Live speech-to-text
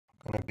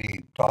going to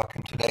be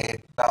talking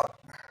today about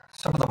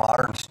some of the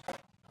modern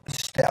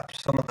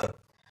steps, some of the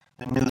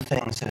new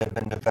things that have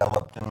been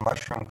developed in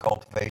mushroom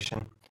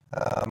cultivation.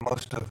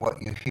 Most of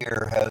what you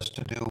hear has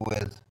to do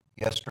with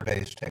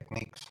yesterday's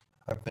techniques.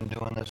 I've been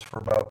doing this for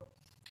about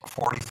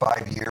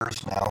 45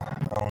 years now.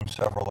 I own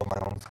several of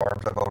my own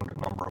farms. I've owned a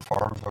number of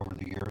farms over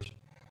the years,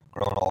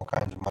 grown all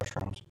kinds of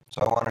mushrooms.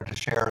 So I wanted to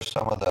share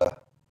some of the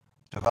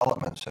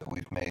developments that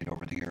we've made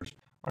over the years.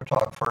 I want to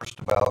talk first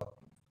about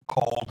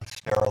cold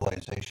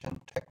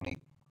sterilization technique.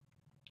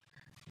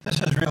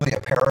 This is really a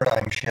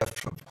paradigm shift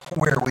from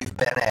where we've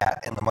been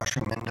at in the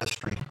mushroom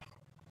industry.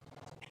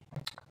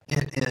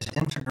 It is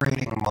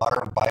integrating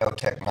modern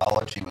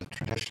biotechnology with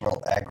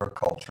traditional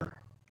agriculture,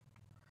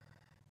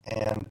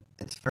 and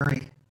it's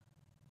very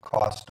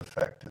cost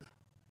effective.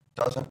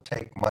 It doesn't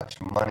take much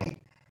money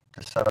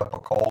to set up a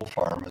cold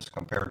farm as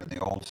compared to the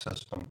old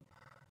system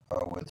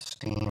with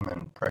steam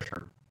and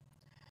pressure.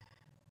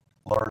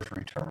 Large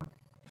return.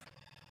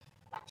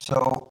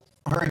 So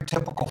a very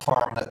typical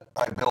farm that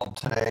I build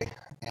today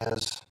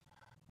is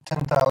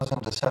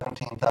 10,000 to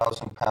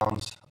 17,000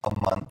 pounds a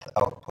month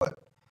output.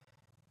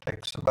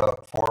 Takes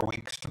about 4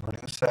 weeks to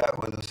produce that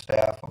with a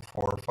staff of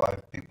 4 or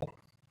 5 people.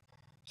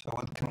 So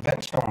with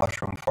conventional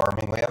mushroom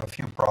farming, we have a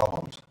few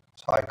problems.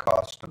 It's high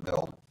cost to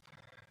build.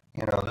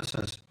 This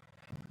is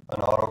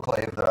an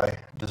autoclave that I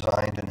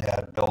designed and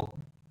had built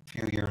a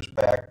few years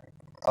back.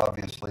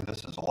 Obviously,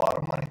 this is a lot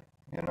of money,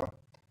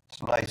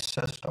 It's a nice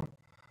system,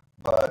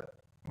 but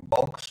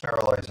bulk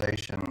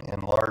sterilization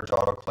in large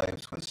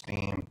autoclaves with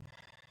steam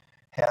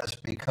has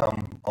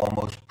become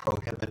almost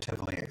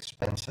prohibitively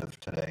expensive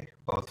today,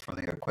 both for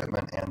the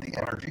equipment and the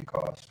energy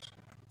costs.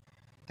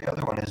 The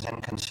other one is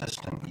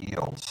inconsistent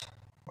yields.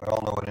 We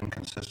all know what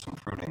inconsistent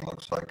fruiting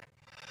looks like.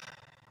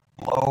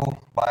 Low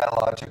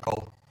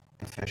biological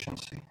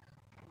efficiency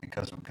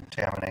because of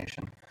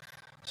contamination.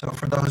 So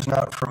for those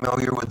not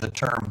familiar with the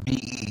term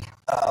BE,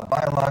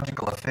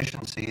 biological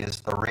efficiency is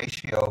the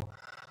ratio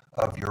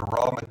of your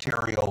raw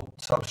material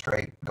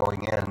substrate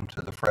going in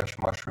to the fresh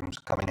mushrooms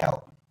coming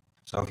out.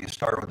 So if you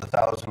start with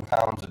 1,000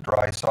 pounds of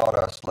dry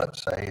sawdust,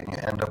 let's say, and you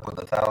end up with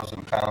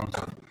 1,000 pounds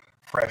of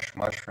fresh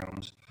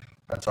mushrooms,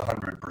 that's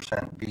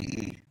 100%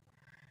 BE.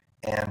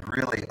 And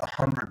really,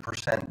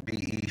 100%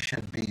 BE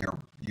should be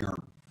your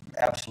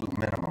absolute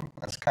minimum.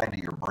 That's kind of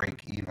your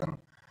break even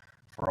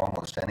for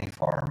almost any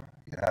farm.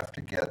 You have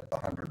to get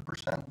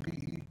 100%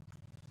 BE.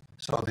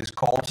 So these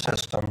cold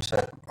systems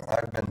that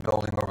I've been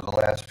building over the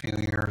last few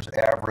years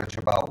average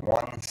about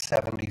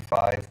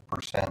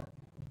 175%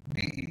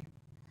 BE.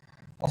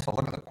 Also,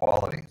 look at the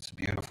quality. It's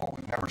beautiful.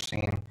 We've never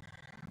seen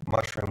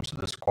mushrooms of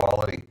this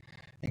quality.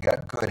 You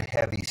got good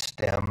heavy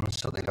stems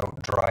so they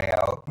don't dry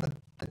out.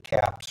 The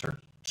caps are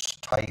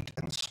tight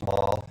and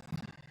small,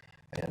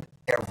 and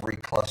every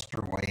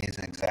cluster weighs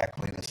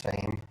exactly the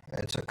same.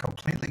 It's a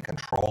completely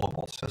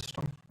controllable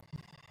system.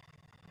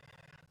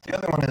 The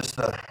other one is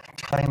the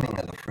timing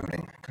of the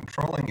fruiting.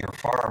 Controlling your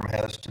farm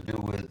has to do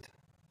with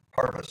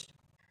harvest.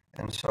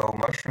 And so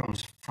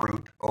mushrooms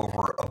fruit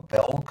over a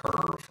bell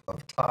curve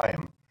of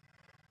time.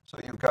 So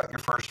you've got your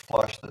first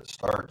flush that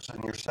starts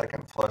and your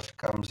second flush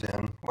comes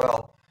in.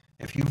 Well,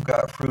 if you've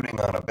got fruiting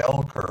on a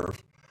bell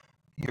curve,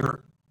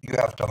 you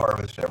have to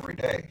harvest every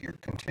day. You're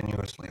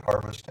continuously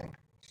harvesting.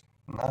 It's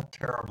not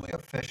terribly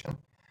efficient.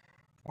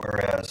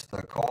 Whereas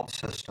the cold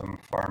system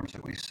farms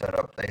that we set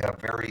up, they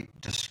have very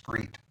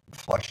discrete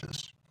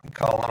flushes. We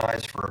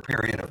colonize for a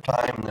period of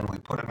time, then we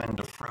put them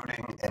into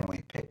fruiting, and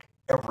we pick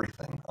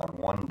everything on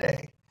one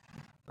day.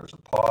 There's a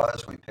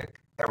pause, we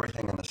pick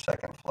everything in the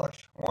second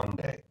flush, one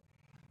day.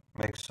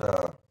 Makes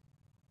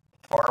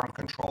farm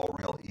control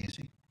real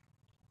easy.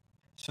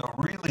 So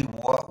really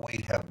what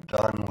we have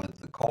done with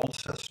the cold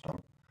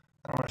system,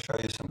 I'm going to show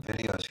you some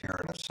videos here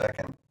in a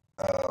second.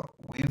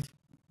 We've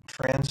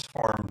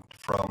transformed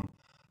from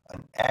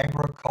an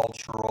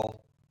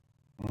agricultural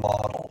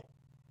model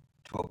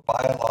to a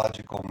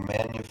biological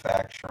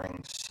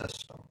manufacturing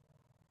system,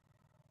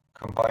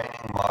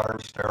 combining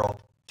modern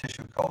sterile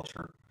tissue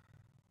culture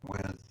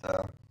with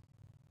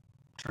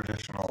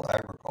traditional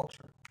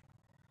agriculture.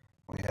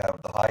 We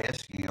have the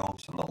highest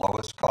yields and the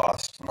lowest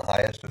costs and the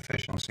highest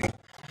efficiency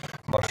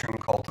mushroom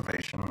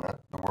cultivation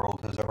that the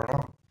world has ever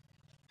known.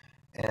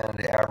 And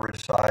the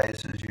average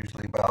size is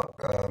usually about,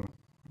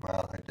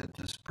 I did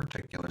this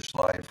particular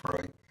slide for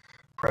a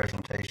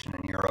presentation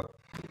in Europe.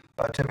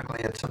 Typically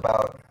it's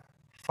about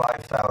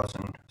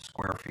 5,000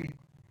 square feet,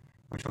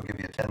 which will give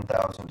you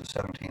 10,000 to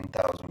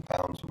 17,000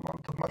 pounds a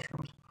month of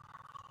mushrooms.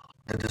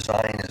 The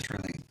design is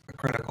really a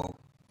critical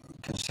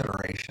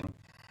consideration.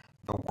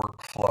 The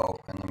workflow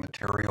and the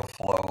material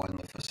flow in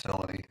the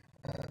facility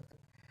and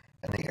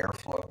the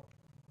airflow.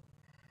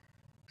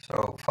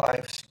 So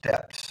 5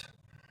 steps,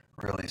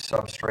 really: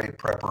 substrate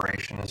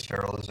preparation and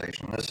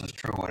sterilization. This is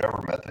true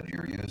whatever method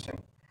you're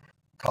using.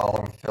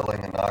 Column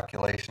filling,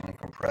 inoculation and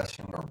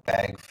compression, or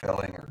bag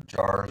filling, or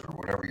jars, or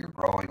whatever you're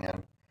growing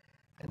in.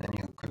 And then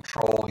you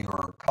control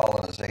your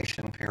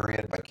colonization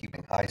period by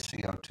keeping high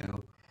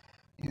CO2.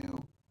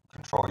 You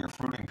control your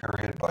fruiting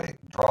period by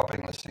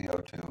dropping the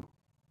CO2.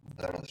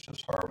 Then it's it's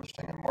just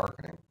harvesting and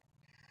marketing.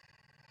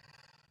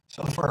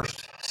 So the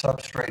first,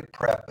 substrate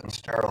prep and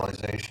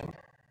sterilization.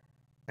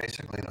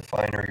 Basically, the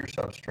finer your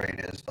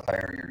substrate is, the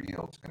higher your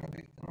yield's going to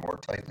be, and the more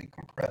tightly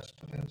compressed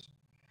it is.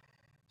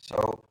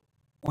 So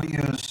we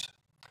use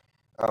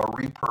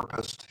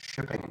repurposed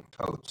shipping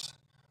totes.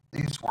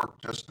 These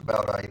work just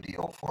about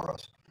ideal for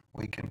us.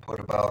 We can put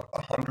about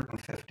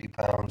 150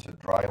 pounds of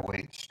dry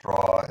weight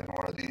straw in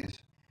one of these,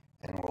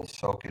 and we'll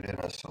soak it in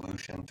a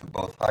solution to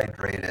both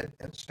hydrate it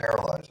and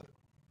sterilize it.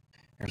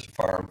 Here's a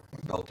farm we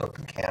built up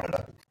in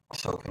Canada,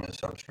 soaking the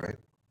substrate.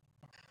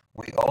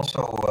 We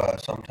also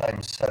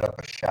sometimes set up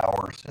a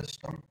shower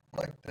system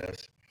like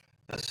this.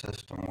 This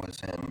system was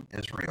in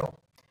Israel,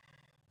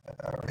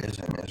 or is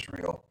in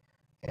Israel,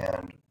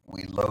 and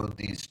we load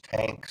these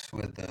tanks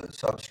with the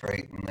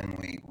substrate and then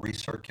we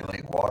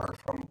recirculate water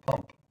from a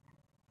pump.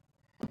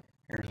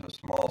 Here's a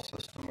small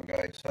system a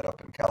guy set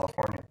up in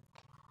California.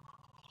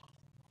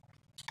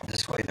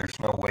 This way there's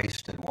no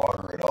wasted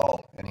water at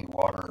all. Any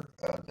water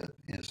that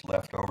is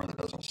left over that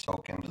doesn't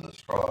soak into the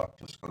straw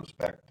just goes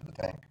back to the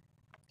tank.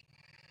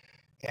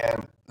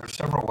 And there's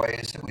several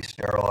ways that we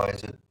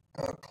sterilize it.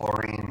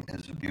 Chlorine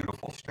is a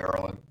beautiful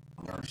sterilant.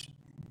 There's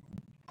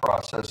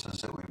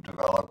processes that we've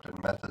developed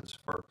and methods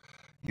for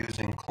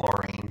using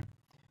chlorine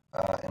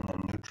and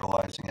then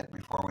neutralizing it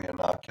before we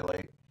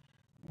inoculate.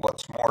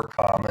 What's more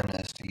common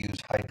is to use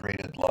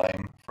hydrated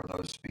lime for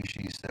those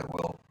species that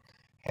will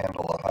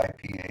handle a high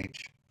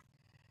pH.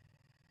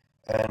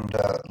 And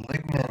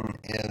lignin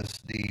is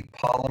the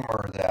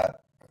polymer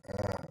that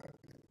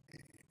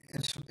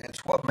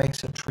it's what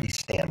makes a tree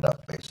stand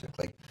up,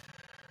 basically.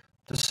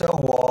 The cell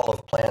wall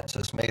of plants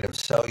is made of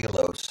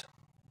cellulose,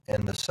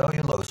 and the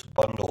cellulose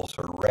bundles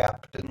are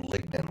wrapped in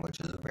lignin, which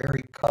is a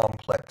very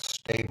complex,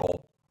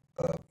 stable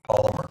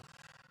polymer,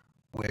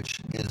 which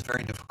is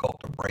very difficult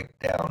to break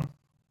down.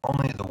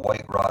 Only the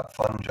white rot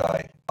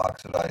fungi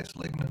oxidize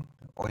lignin,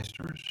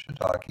 oysters,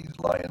 shiitakes,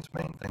 lion's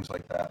mane, things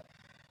like that.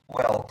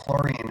 Well,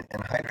 chlorine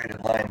and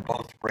hydrated lime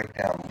both break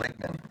down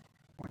lignin,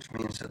 which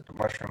means that the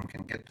mushroom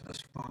can get to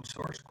this food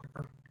source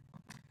quicker.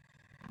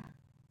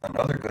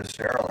 Another good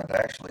sterilant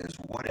actually is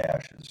wood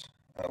ashes.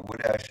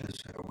 Wood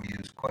ashes we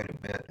use quite a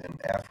bit in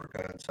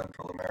Africa and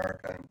Central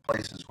America and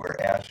places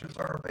where ashes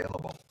are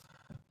available,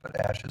 but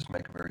ashes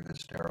make a very good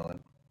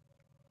sterilant.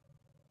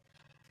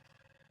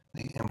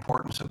 The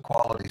importance of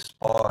quality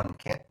spawn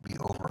can't be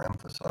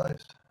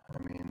overemphasized. I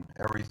mean,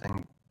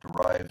 everything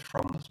derives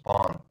from the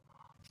spawn.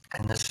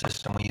 In this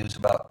system, we use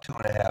about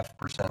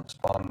 2.5%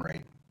 spawn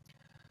rate.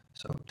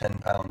 So 10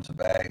 pounds a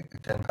bag, a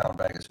 10-pound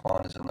bag of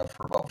spawn is enough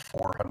for about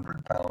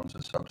 400 pounds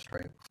of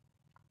substrate.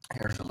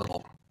 Here's a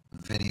little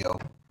video.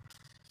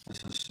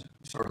 This is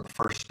sort of the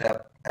first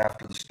step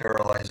after the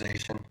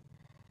sterilization.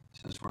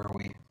 This is where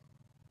we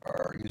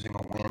are using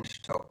a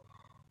winch to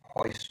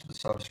hoist the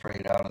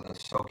substrate out of the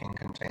soaking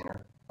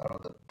container, out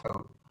of the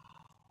tote.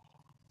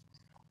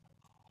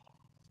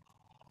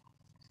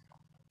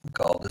 We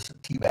call this a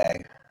tea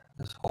bag.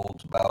 This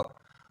holds about,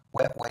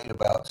 wet weight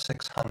about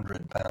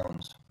 600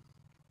 pounds.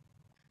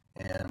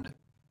 And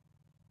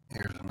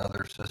here's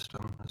another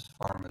system. This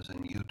farm is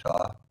in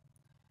Utah.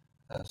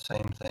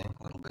 Same thing,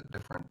 a little bit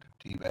different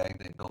tea bag.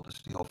 They built a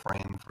steel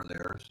frame for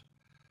theirs.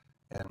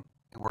 And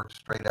it works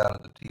straight out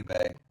of the tea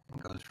bag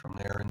and goes from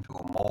there into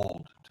a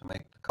mold to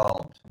make the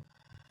columns.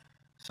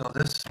 So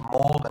this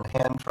mold and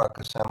hand truck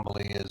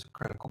assembly is a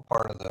critical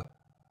part of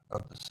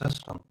the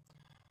system.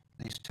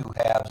 These two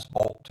halves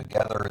bolt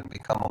together and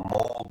become a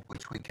mold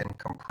which we can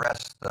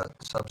compress the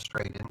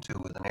substrate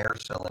into with an air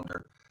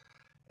cylinder.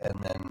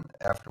 And then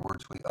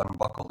afterwards we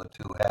unbuckle the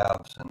two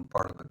halves and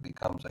part of it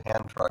becomes a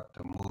hand truck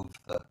to move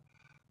the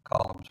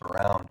columns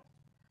around.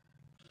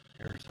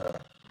 Here's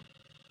a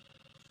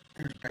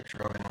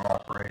picture of it in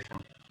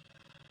operation.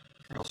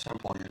 It's real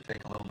simple. You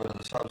take a little bit of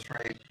the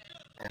substrate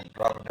and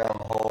drop it down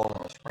the hole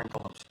and a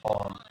sprinkle of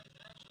spawn.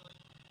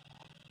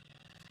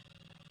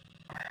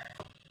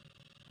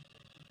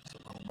 It's a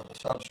little bit of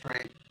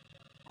substrate,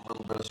 a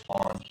little bit of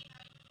spawn.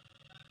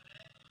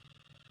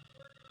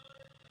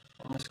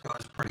 And this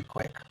goes pretty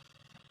quick.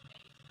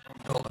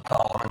 Build a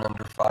column in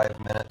under 5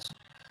 minutes.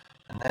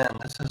 And then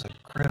this is a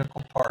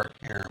critical part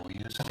here. We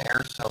use an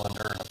air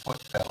cylinder and a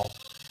foot pedal,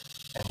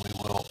 and we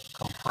will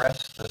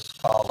compress this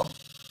column.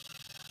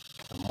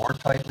 The more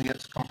tightly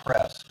it's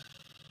compressed,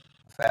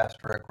 the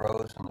faster it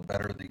grows and the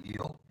better the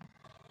yield.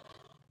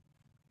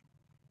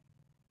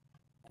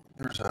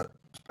 There's a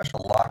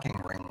special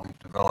locking ring we've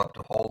developed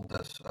to hold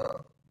this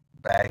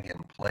bag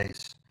in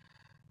place.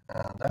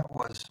 That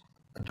was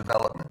a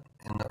development.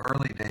 In the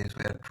early days,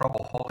 we had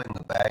trouble holding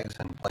the bags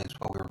in place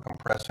while we were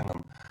compressing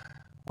them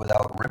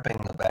without ripping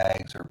the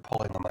bags or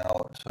pulling them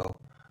out. So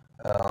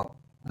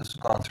this has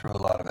gone through a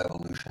lot of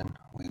evolution.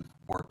 We've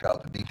worked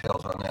out the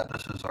details on that.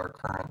 This is our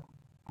current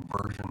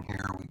version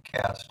here. We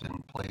cast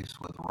in place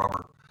with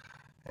rubber,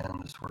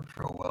 and this works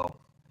real well.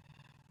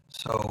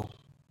 So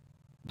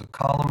the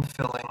column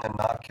filling,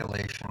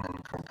 inoculation,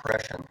 and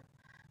compression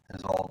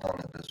is all done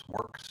at this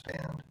work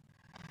stand.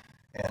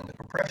 And the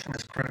compression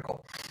is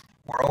critical.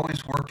 We're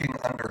always working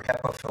under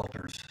HEPA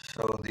filters,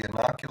 so the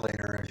inoculation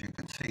inoculator, as you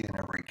can see in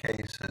every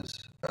case,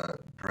 is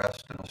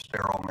dressed in a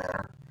sterile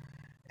manner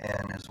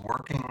and is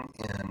working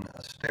in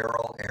a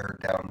sterile air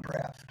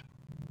downdraft.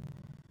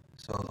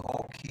 So the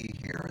whole key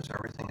here is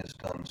everything is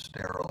done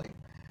sterilely.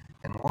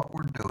 And what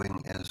we're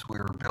doing is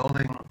we're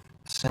building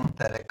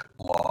synthetic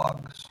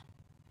logs.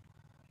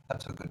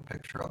 That's a good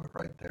picture of it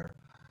right there.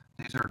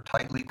 These are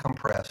tightly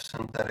compressed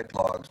synthetic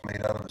logs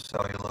made out of a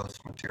cellulose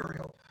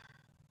material.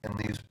 In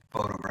these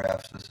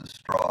photographs, this is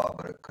straw,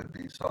 but it could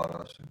be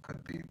sawdust, it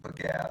could be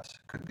bagasse,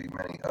 it could be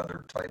many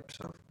other types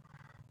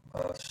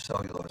of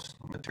cellulose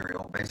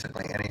material.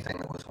 Basically anything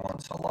that was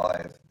once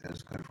alive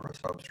is good for a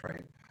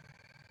substrate.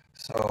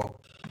 So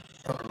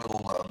another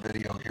little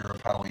video here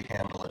of how we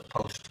handle it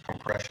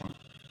post-compression.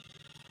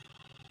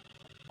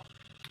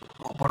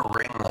 We'll put a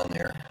ring on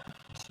there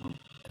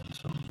and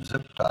some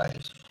zip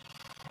ties.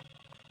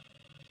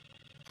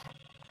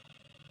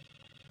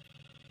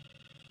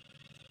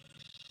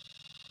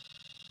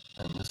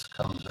 And this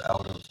comes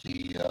out of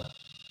the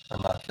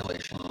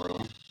inoculation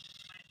room.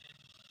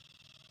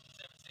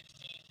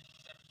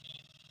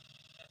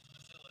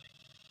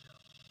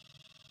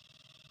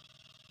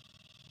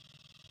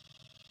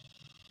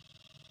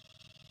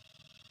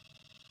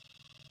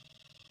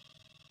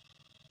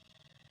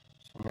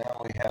 So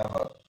now we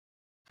have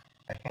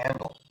a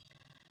handle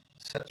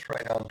that sets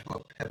right onto a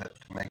pivot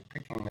to make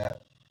picking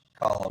that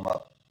column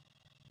up.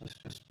 This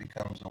just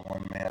becomes a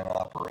one-man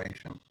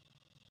operation.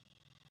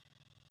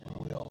 And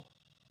we'll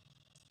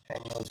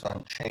hang those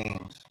on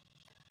chains.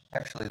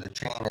 Actually, the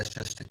chain is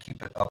just to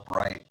keep it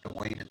upright. The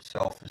weight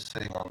itself is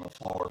sitting on the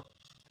floor.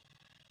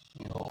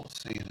 You'll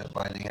see that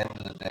by the end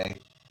of the day,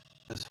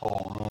 this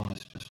whole room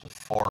is just a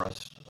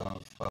forest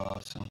of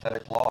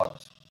synthetic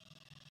logs.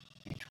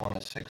 Each one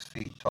is 6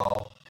 feet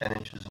tall, 10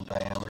 inches in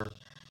diameter,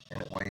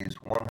 and it weighs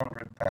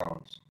 100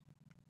 pounds.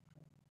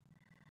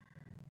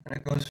 And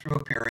it goes through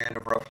a period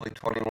of roughly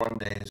 21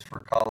 days for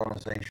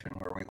colonization,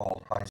 where we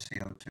hold high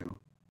CO2.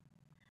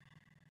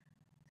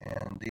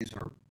 And these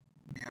are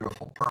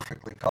beautiful,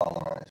 perfectly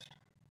colonized.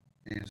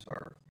 These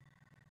are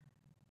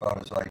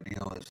about as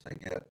ideal as they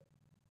get.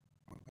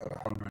 We've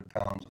got 100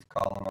 pounds of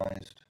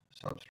colonized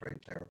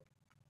substrate there.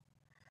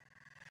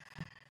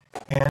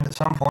 And at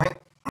some point,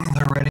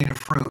 they're ready to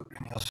fruit.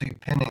 And you'll see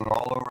pinning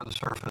all over the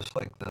surface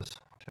like this.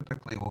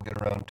 Typically, we'll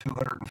get around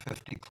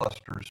 250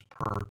 clusters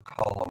per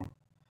column.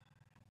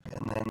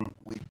 And then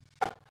we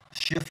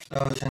shift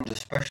those into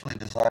specially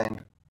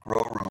designed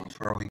grow rooms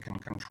where we can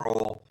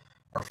control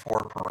our 4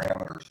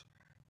 parameters: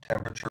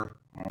 temperature,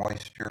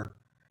 moisture,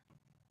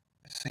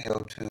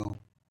 CO2,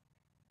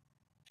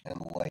 and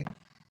light.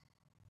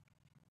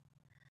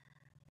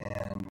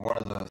 And one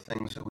of the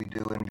things that we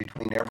do in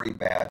between every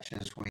batch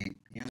is we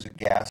use a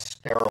gas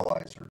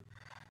sterilizer.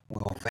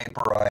 We'll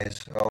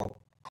vaporize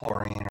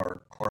chlorine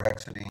or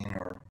chlorhexidine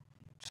or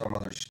some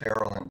other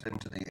sterilant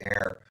into the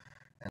air,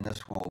 and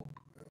this will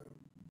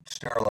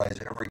sterilize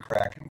every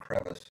crack and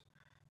crevice.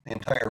 The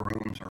entire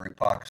rooms are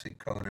epoxy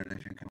coated,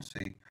 as you can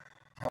see.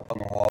 Up on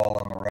the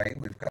wall on the right,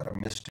 we've got a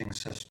misting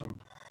system.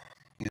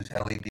 Use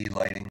LED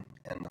lighting,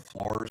 and the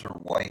floors are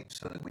white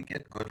so that we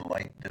get good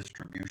light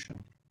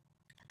distribution,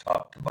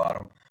 top to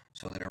bottom,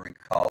 so that every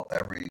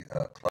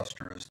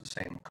cluster is the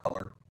same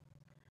color.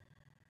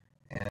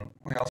 And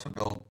we also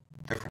build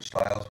different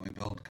styles. We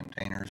build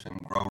containers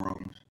and grow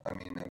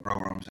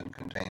rooms in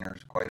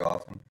containers quite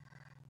often.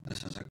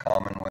 This is a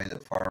common way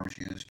that farms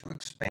use to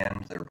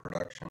expand their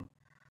production.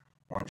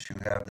 Once you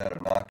have that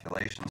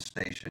inoculation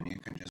station, you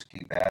can just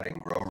keep adding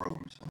grow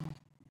rooms. And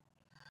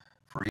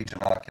for each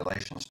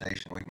inoculation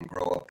station, we can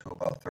grow up to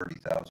about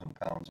 30,000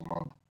 pounds a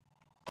month.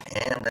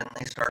 And then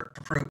they start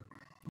to fruit.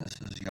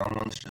 This is young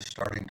ones just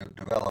starting to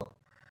develop.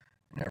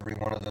 And every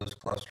one of those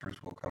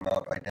clusters will come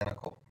out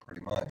identical,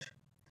 pretty much.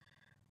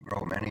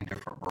 Grow many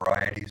different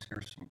varieties.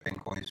 Here's some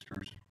pink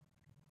oysters.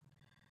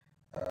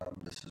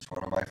 This is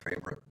one of my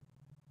favorite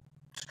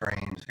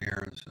strains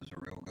here. This is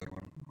a real good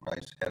one.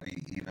 Nice,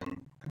 heavy,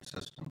 even,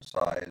 consistent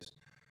size.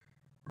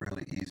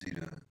 Really easy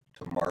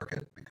to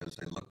market because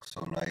they look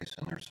so nice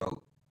and they're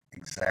so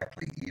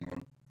exactly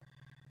even.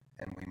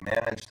 And we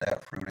manage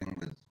that fruiting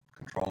with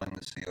controlling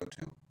the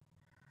CO2.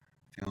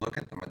 If you look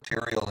at the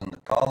material in the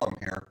column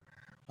here,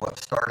 what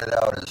started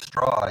out as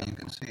straw, you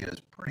can see is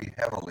pretty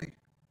heavily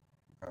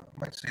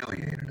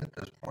myceliated at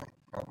this point.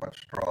 Not much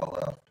straw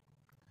left.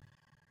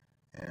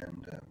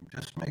 And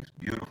just makes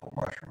beautiful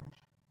mushrooms.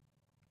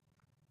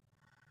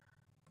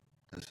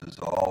 This is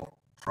all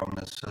from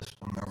this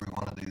system. Every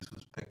one of these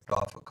was picked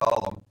off a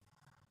column.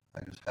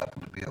 I just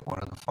happened to be at one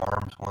of the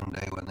farms one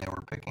day when they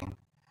were picking.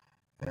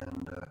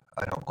 And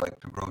I don't like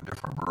to grow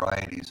different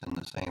varieties in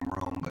the same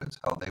room, but it's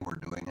how they were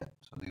doing it.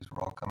 So these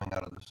were all coming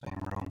out of the same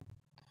room.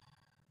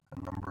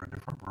 A number of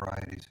different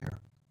varieties here.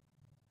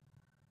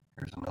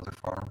 Here's another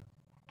farm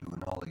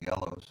doing all the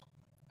yellows.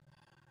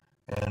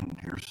 And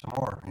here's some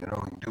more. You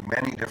know, we can do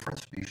many different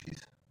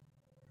species.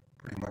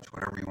 Pretty much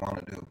whatever you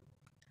want to do.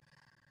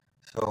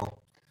 So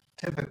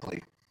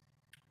typically,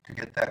 to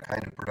get that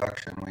kind of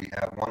production, we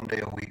have 1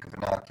 day a week of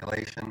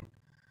inoculation,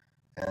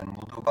 and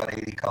we'll do about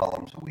 80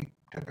 columns a week,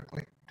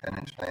 typically,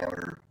 10-inch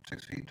diameter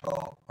 6 feet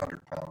tall,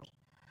 100 pounds.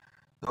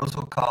 Those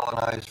will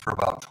colonize for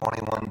about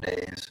 21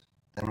 days.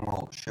 Then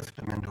we'll shift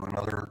them into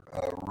another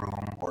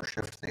room or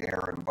shift the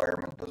air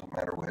environment, doesn't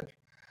matter which.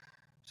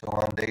 So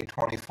on day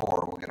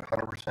 24, we'll get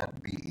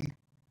 100% BE.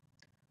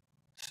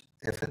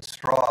 If it's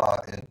straw,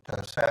 it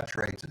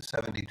saturates at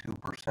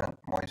 72%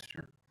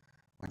 moisture,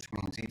 which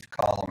means each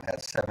column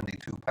has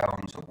 72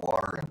 pounds of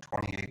water and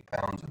 28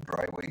 pounds of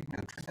dry weight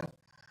nutrient.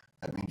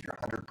 That means your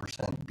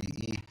 100%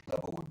 BE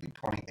level would be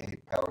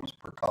 28 pounds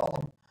per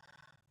column.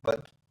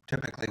 But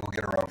typically we'll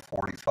get around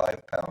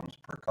 45 pounds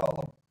per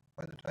column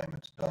by the time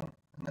it's done,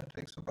 and that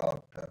takes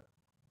about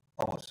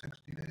almost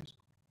 60 days.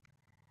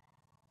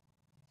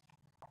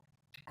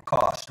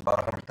 Cost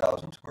about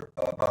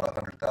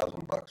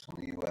 $100,000 in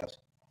the U.S.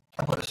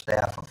 I put a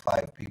staff of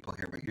 5 people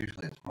here, but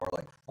usually it's more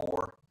like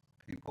 4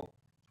 people,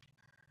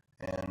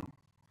 and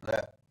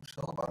that we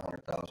sell about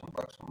 $100,000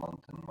 a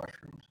month in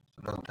mushrooms. So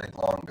it doesn't take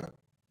long to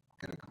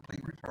get a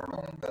complete return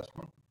on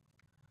investment.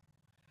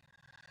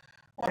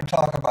 I want to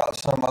talk about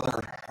some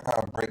other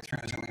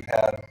breakthroughs that we've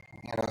had.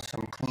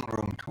 Some clean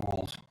room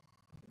tools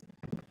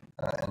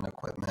and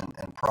equipment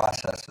and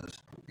processes,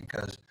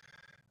 because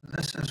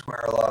this is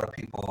where a lot of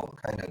people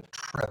kind of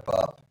trip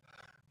up,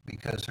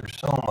 because there's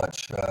so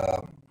much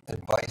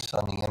advice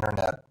on the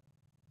internet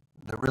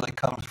that really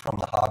comes from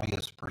the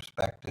hobbyist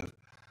perspective,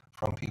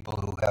 from people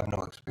who have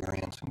no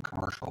experience in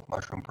commercial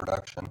mushroom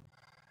production.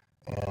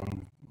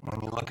 And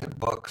when you look at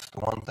books, the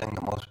one thing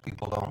that most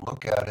people don't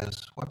look at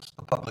is what's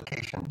the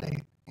publication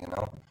date.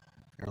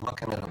 If you're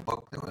looking at a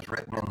book that was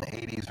written in the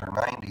 80s or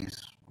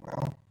 90s,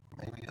 well,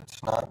 maybe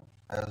it's not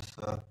as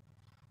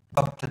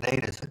up to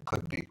date as it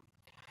could be.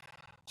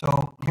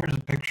 So here's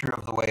a picture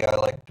of the way I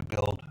like to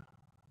build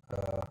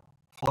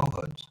flow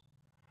hoods.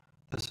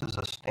 This is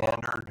a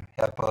standard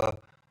HEPA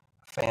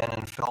fan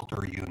and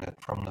filter unit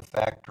from the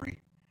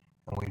factory,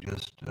 and we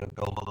just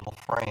build a little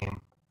frame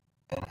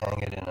and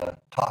hang it in a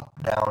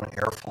top-down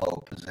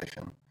airflow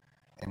position,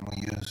 and we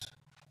use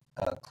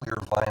clear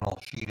vinyl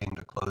sheeting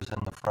to close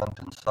in the front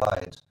and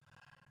sides,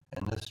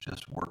 and this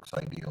just works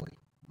ideally,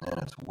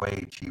 and it's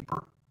way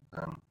cheaper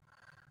than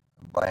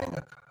buying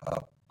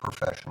a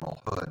professional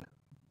hood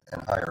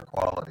and higher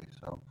quality.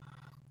 So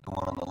the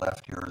one on the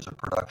left here is a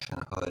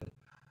production hood.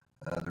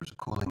 There's a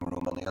cooling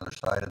room on the other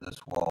side of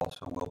this wall,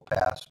 so we'll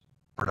pass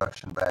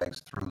production bags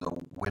through the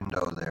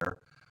window there.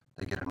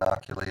 They get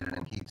inoculated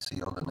and heat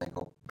sealed, and they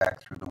go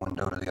back through the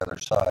window to the other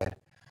side.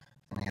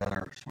 And the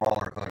other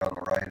smaller hood on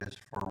the right is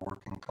for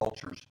working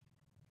cultures.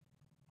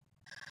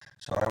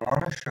 So I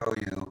want to show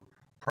you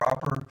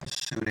proper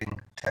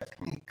suiting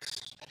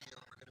techniques.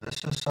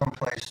 This is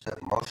someplace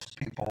that most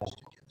people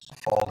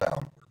fall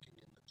down.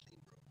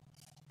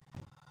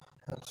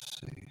 Let's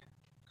see.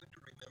 Good to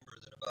remember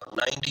that about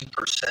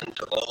 90%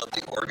 of all of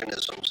the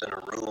organisms in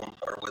a room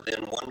are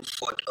within 1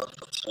 foot of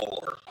the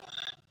floor.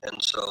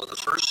 And so the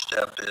first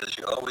step is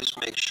you always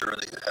make sure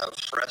that you have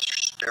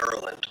fresh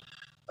sterilant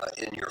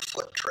in your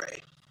foot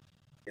tray.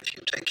 If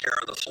you take care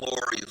of the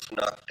floor, you've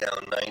knocked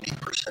down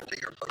 90% of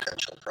your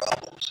potential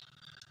problems.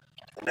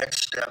 The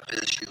next step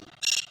is you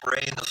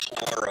spray the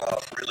floor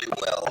off really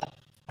well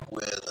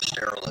with a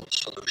sterilant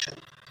solution.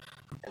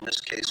 In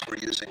this case, we're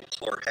using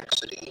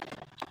chlorhexidine.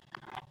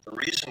 The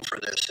reason for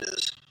this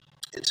is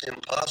it's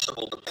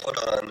impossible to put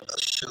on a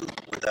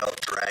suit without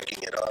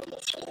dragging it on the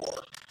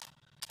floor.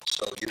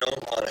 So you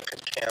don't want to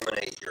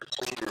contaminate your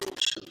clean room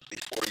suit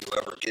before you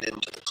ever get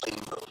into the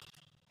clean room.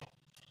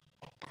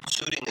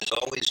 Suiting is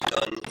always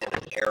done in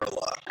an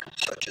airlock,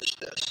 such as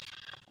this.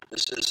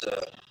 This is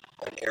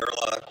an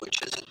airlock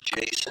which is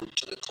adjacent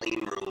to the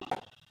clean room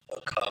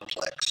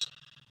complex,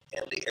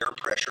 and the air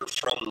pressure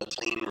from the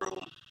clean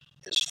room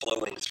is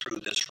flowing through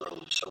this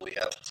room. So we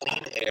have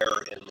clean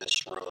air in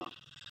this room,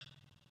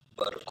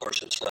 but of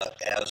course it's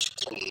not as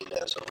clean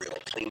as a real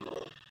clean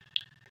room.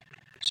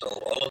 So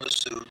all of the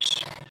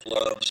suits,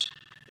 gloves,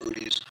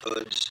 booties,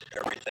 hoods,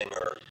 everything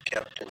are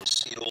kept in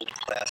sealed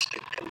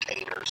plastic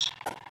containers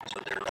so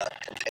they're not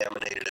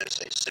contaminated as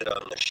they sit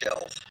on the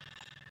shelf.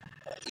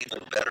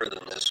 Even better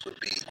than this would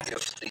be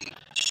if the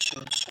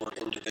suits were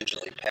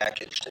individually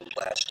packaged in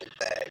plastic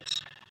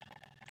bags.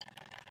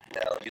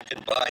 Now, you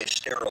can buy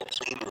sterile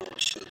clean room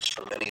suits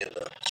from any of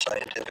the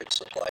scientific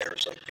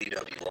suppliers like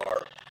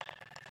VWR,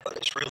 but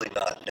it's really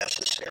not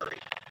necessary.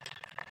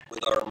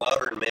 With our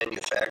modern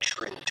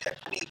manufacturing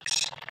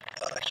techniques,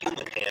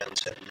 human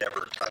hands have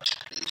never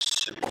touched these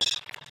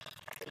suits.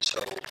 And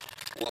so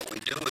what we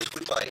do is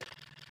we buy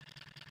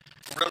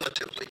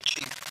relatively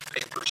cheap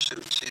paper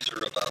suits. These are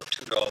about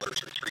 $2 or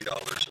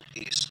 $3 a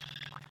piece.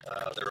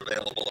 They're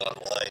available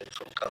online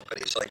from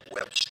companies like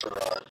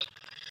Webstaurant.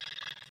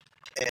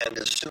 And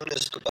as soon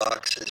as the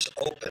box is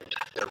opened,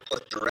 they're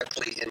put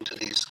directly into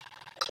these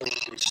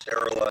clean,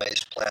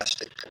 sterilized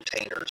plastic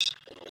containers.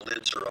 And the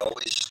lids are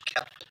always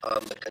kept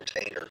on the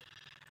container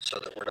so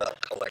that we're not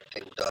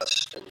collecting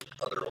dust and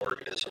other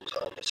organisms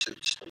on the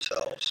suits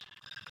themselves.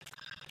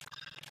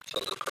 So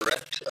the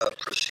correct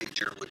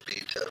procedure would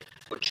be to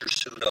put your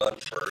suit on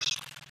first.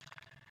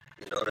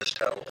 You noticed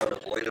how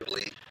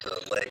unavoidably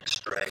the legs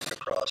dragged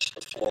across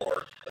the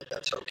floor, but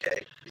that's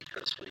okay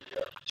because we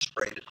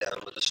sprayed it down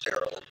with a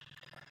sterilant.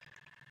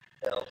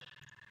 Now,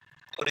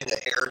 putting a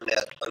hair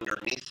net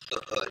underneath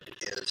the hood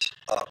is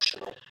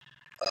optional.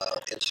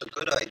 It's a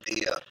good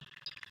idea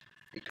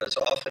because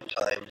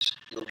oftentimes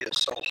you'll get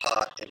so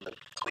hot in the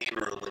clean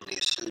room in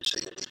these suits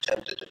that you'll be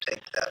tempted to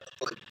take that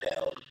hood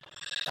down.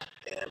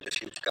 And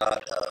if you've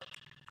got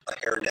a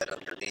hairnet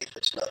underneath,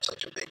 it's not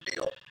such a big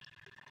deal.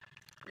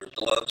 Your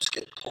gloves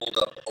get pulled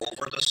up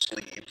over the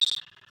sleeves.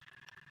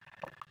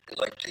 You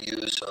like to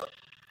use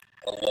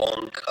a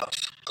long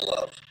cuff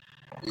glove.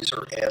 These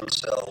are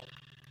Ansell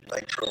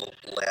Nitro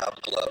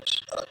Lab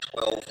gloves,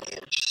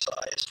 12-inch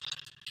size.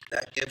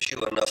 That gives you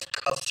enough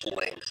cuff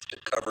length to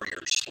cover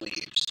your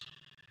sleeves.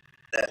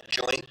 That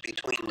joint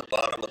between the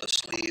bottom of the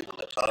sleeve and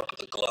the top of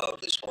the glove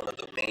is one of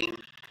the main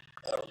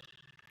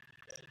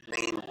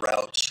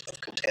routes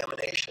of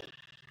contamination.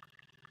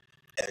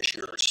 As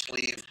your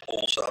sleeve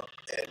pulls up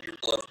and your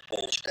glove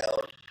pulls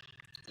down,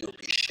 you'll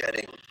be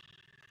shedding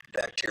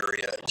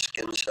bacteria and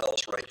skin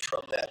cells right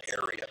from that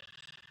area.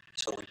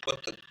 So we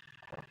put the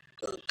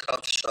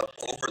cuffs up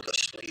over the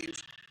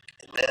sleeve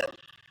and then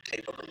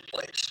tape them in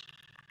place.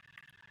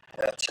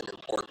 That's an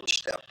important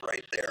step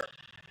right there.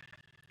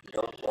 You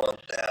don't want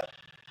that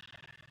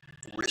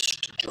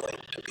wrist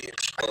joint to be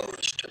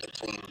exposed to the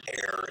clean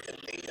air in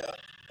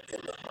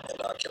the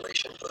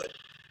inoculation hood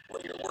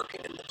when you're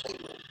working in the clean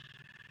room.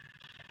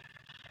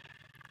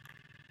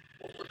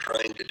 What we're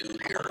trying to do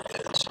here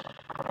is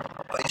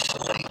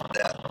isolate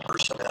that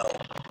personnel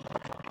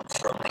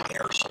from the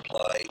air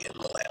supply in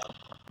the lab.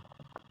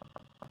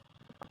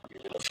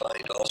 You're going to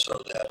find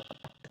also that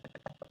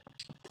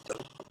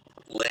the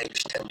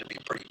legs tend to be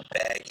pretty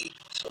baggy,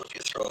 so if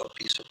you throw a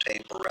piece of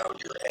tape around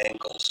your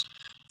ankles,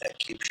 that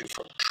keeps you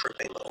from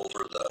tripping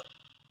over the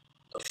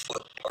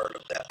foot part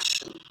of that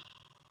suit.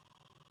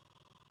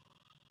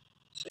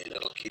 See,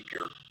 that'll keep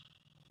your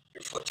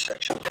foot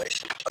section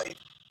nice and tight.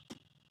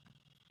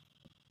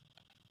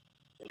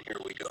 And here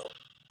we go.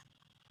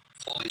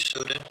 Fully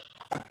suited,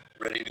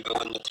 ready to go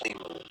in the clean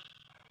room.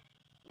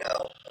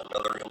 Now,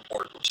 another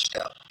important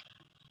step.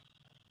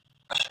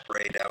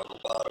 Spray down the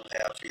bottom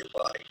half of your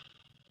body.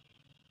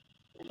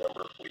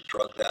 Remember, we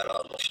drug that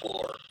on the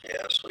floor.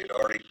 Yes, we'd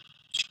already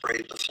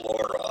sprayed the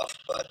floor off,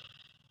 but,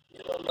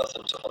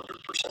 nothing's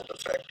 100%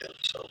 effective.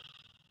 So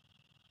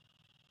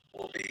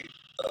we'll be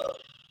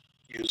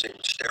using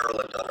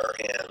sterilant on our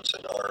hands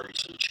and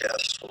arms and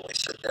chest when we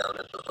sit down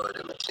at the hood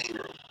in the clean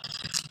room.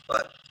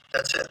 But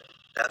that's it.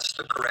 That's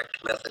the correct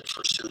method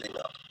for suiting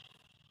up.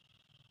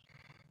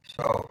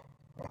 So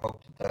I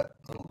hope that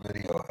little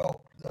video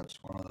helped.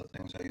 That's one of the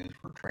things I use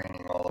for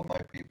training all of my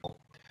people.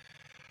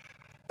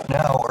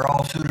 Now we're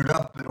all suited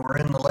up and we're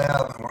in the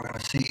lab and we're going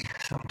to see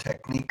some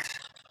techniques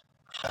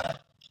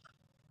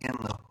in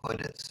the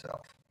hood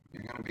itself.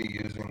 You're going to be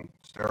using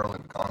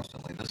sterilant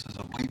constantly. This is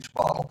a bleach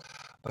bottle,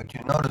 but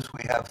you notice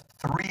we have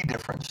 3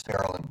 different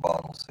sterilant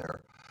bottles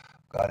there.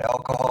 I've got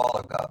alcohol,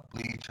 I've got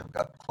bleach, I've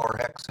got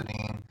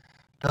chlorhexidine.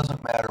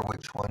 Doesn't matter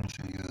which ones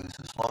you use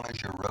as long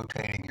as you're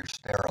rotating your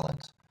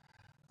sterilants.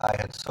 I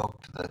had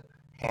soaked the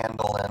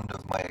handle end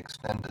of my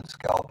extended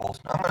scalpels.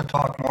 Now I'm going to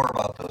talk more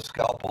about those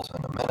scalpels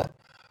in a minute,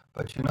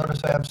 but you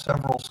notice I have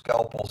several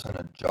scalpels in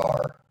a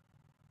jar.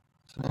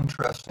 It's an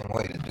interesting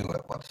way to do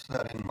it. What's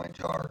that in my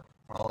jar?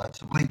 Well,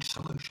 that's a bleach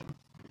solution.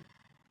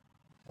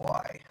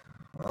 Why?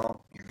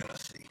 Well, you're going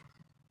to see.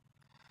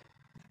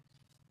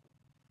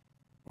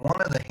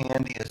 One of the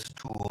handiest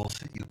tools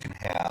that you can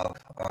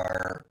have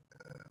are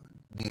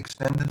the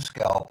extended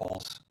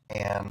scalpels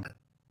and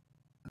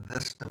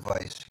this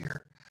device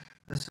here.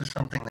 This is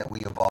something that we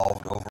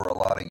evolved over a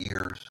lot of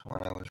years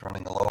when I was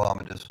running Aloha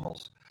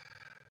Medicinals.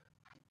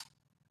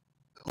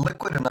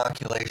 Liquid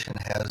inoculation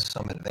has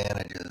some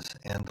advantages,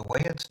 and the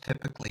way it's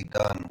typically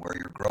done, where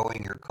you're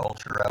growing your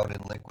culture out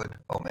in liquid,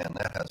 oh man,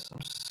 that has some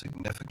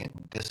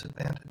significant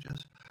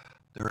disadvantages.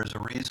 There is a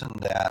reason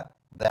that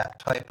that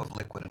type of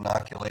liquid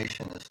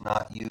inoculation is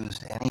not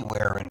used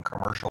anywhere in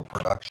commercial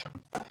production.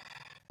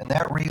 And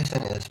that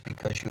reason is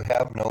because you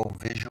have no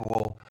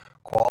visual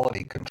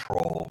quality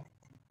control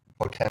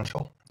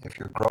potential. If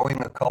you're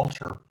growing a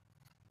culture,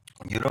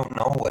 you don't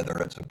know whether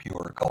it's a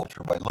pure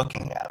culture by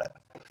looking at it.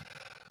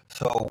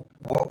 So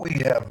what we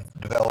have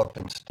developed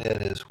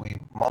instead is we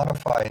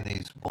modify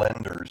these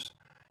blenders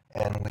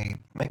and we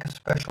make a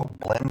special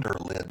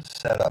blender lid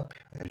setup,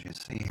 as you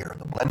see here.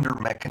 The blender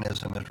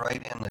mechanism is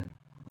right in the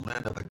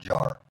lid of a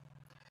jar.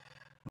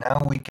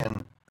 Now we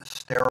can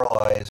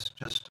sterilize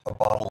just a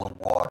bottle of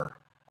water,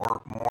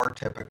 or more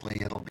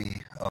typically it'll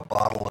be a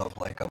bottle of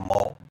like a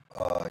malt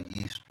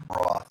yeast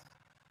broth,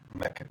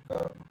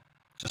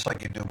 just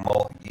like you do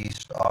malt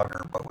yeast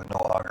agar, but with no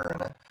agar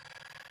in it.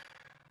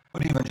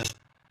 But even just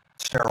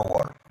sterile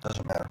water,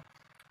 doesn't matter.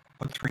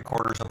 Put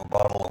 3/4 of a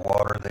bottle of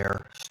water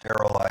there,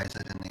 sterilize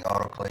it in the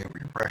autoclave or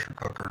your pressure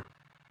cooker,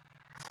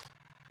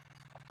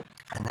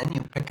 and then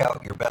you pick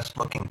out your best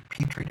looking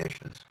petri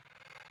dishes.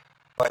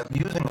 By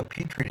using a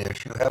petri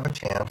dish, you have a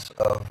chance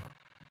of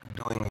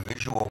doing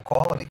visual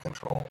quality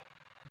control.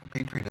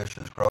 Petri dish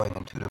is growing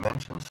in 2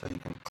 dimensions, so you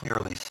can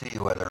clearly see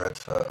whether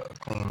it's a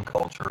clean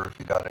culture or if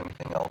you got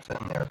anything else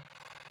in there.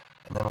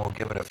 And then we'll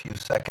give it a few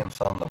seconds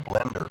on the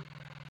blender.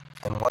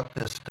 And what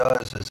this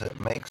does is it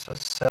makes a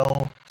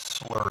cell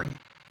slurry.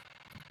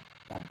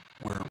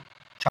 We're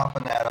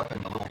chopping that up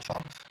into little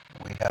chunks.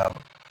 We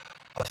have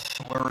a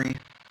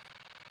slurry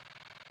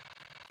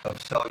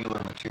of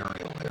cellular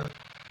material there.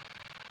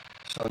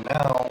 So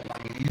now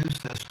when you use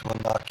this to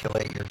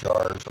inoculate your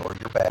jars or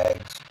your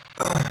bags,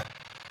 a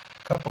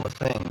couple of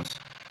things.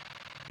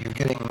 You're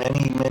getting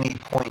many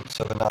points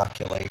of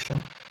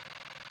inoculation,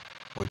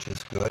 which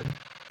is good.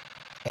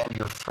 And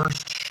your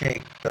first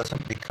shake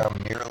doesn't become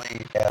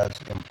nearly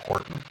as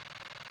important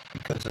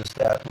because as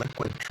that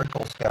liquid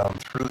trickles down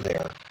through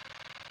there,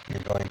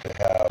 you're going to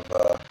have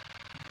a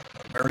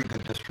very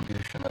good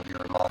distribution of your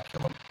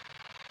inoculum.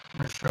 I'm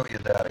going to show you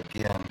that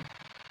again.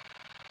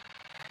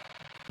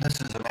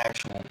 This is an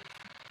actual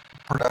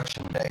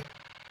production day.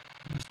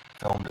 Just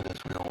filmed it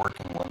as we were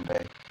working one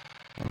day.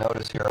 You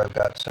notice here I've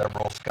got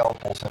several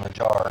scalpels in a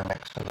jar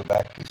next to the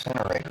back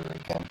decinerator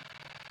again.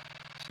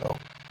 So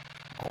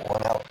pull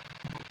one out,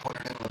 put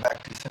it in the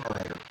back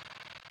decinerator.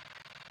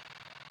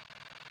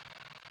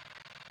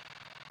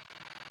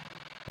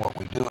 What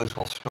we do is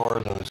we'll store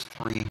those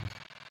three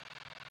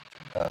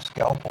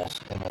scalpels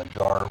in a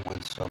jar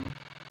with some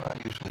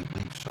usually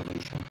bleach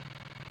solution.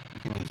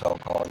 You can use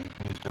alcohol, you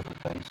can use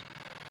different things.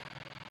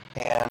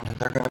 And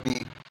they're going to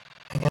be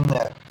in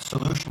that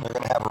solution, they're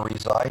going to have a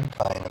reside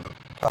time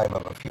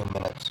of a few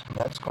minutes, and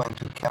that's going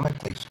to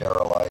chemically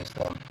sterilize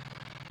them.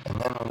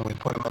 And then when we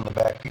put them in the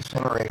back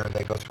decinerator,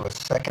 they go through a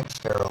second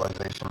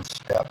sterilization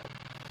step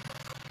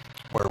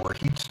where we're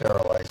heat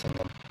sterilizing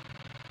them.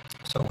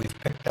 So we've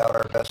picked out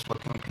our best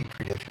looking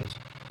Petri dishes.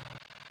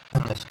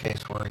 In this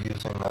case, we're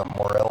using a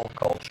morel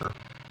culture,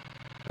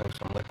 doing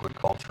some liquid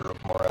culture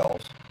of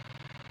morels.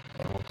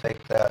 And we'll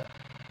take that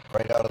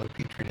right out of the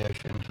Petri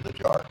dish into the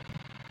jar.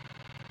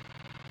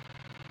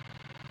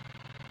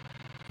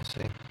 You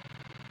see?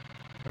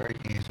 Very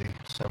easy,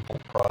 simple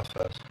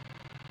process.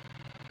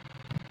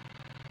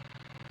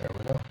 There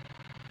we go.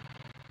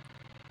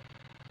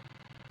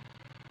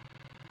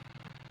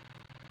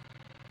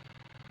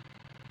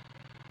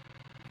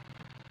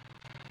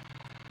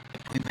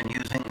 We've been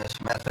using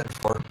this method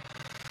for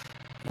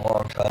a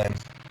long time,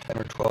 10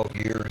 or 12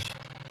 years,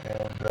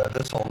 and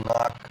this will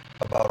knock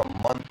about a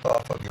month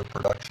off of your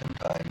production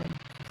time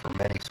for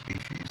many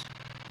species.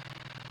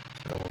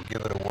 So we'll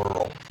give it a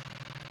whirl.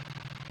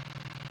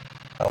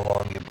 How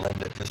long you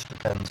blend it just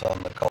depends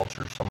on the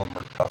culture. Some of them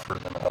are tougher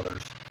than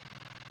others.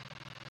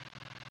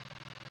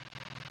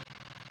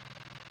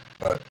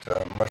 But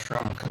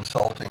Mushroom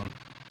Consulting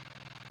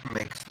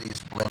makes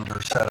these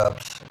blender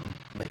setups and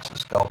makes the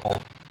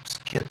scalpel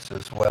kits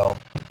as well.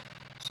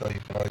 So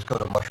you can always go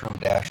to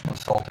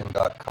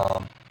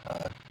mushroom-consulting.com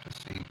to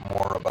see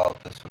more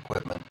about this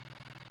equipment.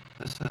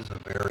 This is a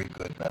very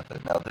good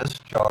method. Now this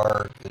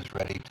jar is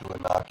ready to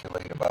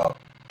inoculate about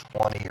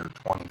 20 or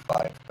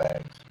 25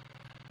 bags.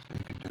 So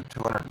you could do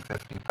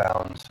 250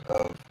 pounds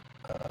of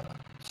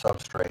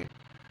substrate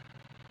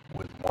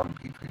with one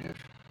Petri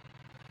dish.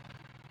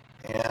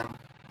 And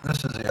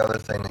this is the other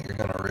thing that you're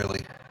going to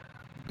really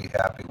be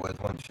happy with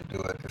once you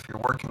do it. If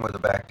you're working with a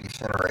back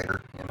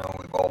decinerator, you know,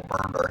 we've all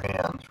burned our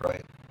hands,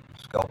 right?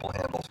 Scalpel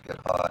handles get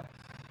hot.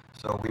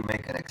 So we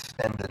make an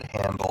extended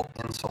handle,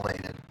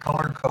 insulated,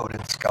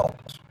 color-coded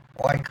scalpels.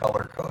 Why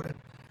color-coded?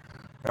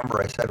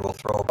 Remember I said we'll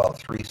throw about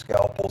 3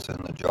 scalpels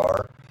in the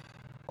jar?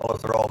 Well,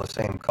 if they're all the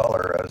same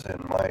color, as in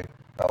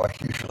how I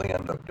usually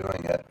end up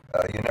doing it,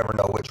 you never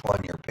know which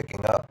one you're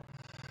picking up.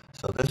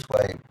 So this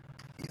way,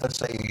 let's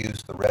say you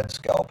use the red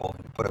scalpel,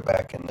 you put it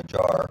back in the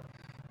jar.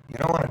 You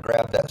don't want to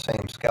grab that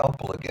same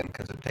scalpel again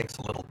because it takes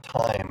a little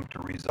time to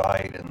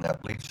reside in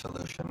that bleach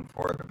solution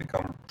for it to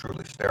become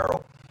truly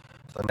sterile.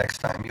 So next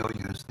time you'll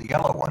use the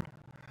yellow one.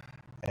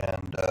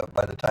 And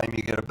by the time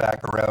you get it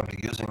back around to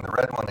using the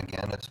red one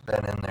again, it's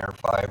been in there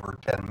 5 or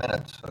 10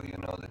 minutes, so you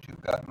know that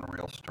you've gotten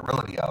real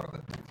sterility out of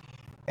it.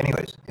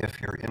 Anyways,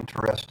 if you're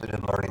interested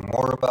in learning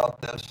more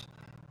about this,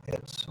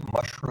 it's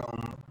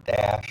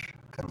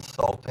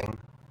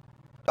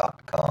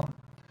mushroom-consulting.com.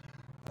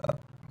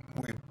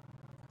 We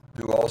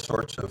do all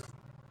sorts of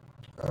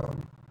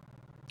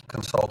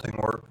consulting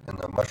work in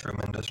the mushroom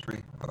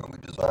industry. We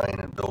design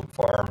and build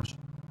farms,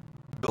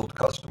 build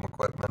custom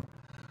equipment.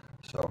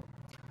 So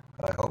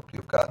I hope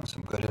you've gotten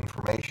some good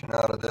information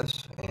out of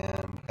this,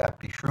 and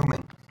happy shrooming.